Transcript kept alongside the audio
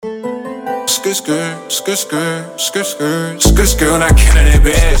when I get in that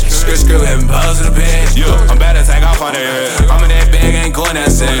bag. Having balls in the bag. I'm about to take off on that. I'm in that bag, ain't going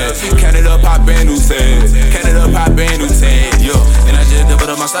that sad. Canada pop brand new tag. And I just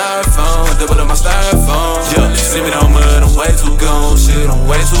doubled up my styrofoam. See me on mud, I'm way too gone. Shit, I'm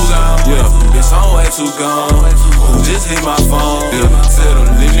way too gone. Bitch, I'm way too gone. Who just hit my phone? Tell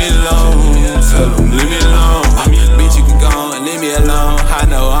them leave me alone. Bitch, you can go and leave me alone. I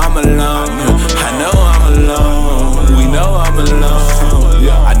know I'm alone. We know I'm alone.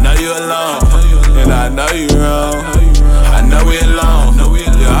 I know you alone, and I know you wrong. I know we alone.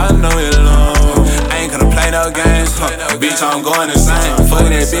 I know we alone. I ain't gonna play no games. Bitch, I'm going insane.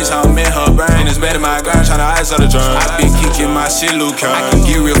 Fucking that bitch, I'm in her brain. It's better my grind, tryna ice on the drum. I been kicking my shit, Luke. I can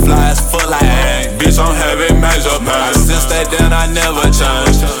get real fly as fuck like hey. Bitch, I'm having major pain. I still stay down, I never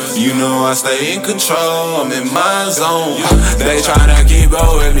change. You know I stay in control, I'm in my zone. They tryna keep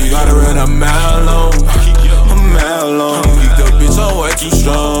up with me, gotta run a mile long. Beat the bitch, I'm way too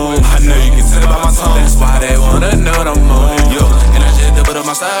strong. I know you can tell by my tone. That's why they wanna know that I'm on. And I just doubled up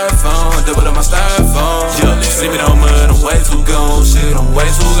my styrofoam. See me on mud, I'm way too gone. Shit, I'm way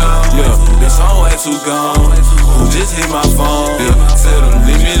too gone. Bitch, I'm way too gone. Who just hit my phone? Tell them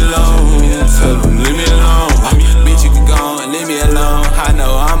leave me alone. Bitch, you can go and leave me alone. I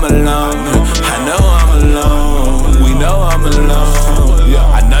know I'm alone. We know I'm alone.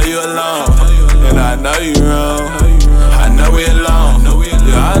 I know you alone, and I know you wrong.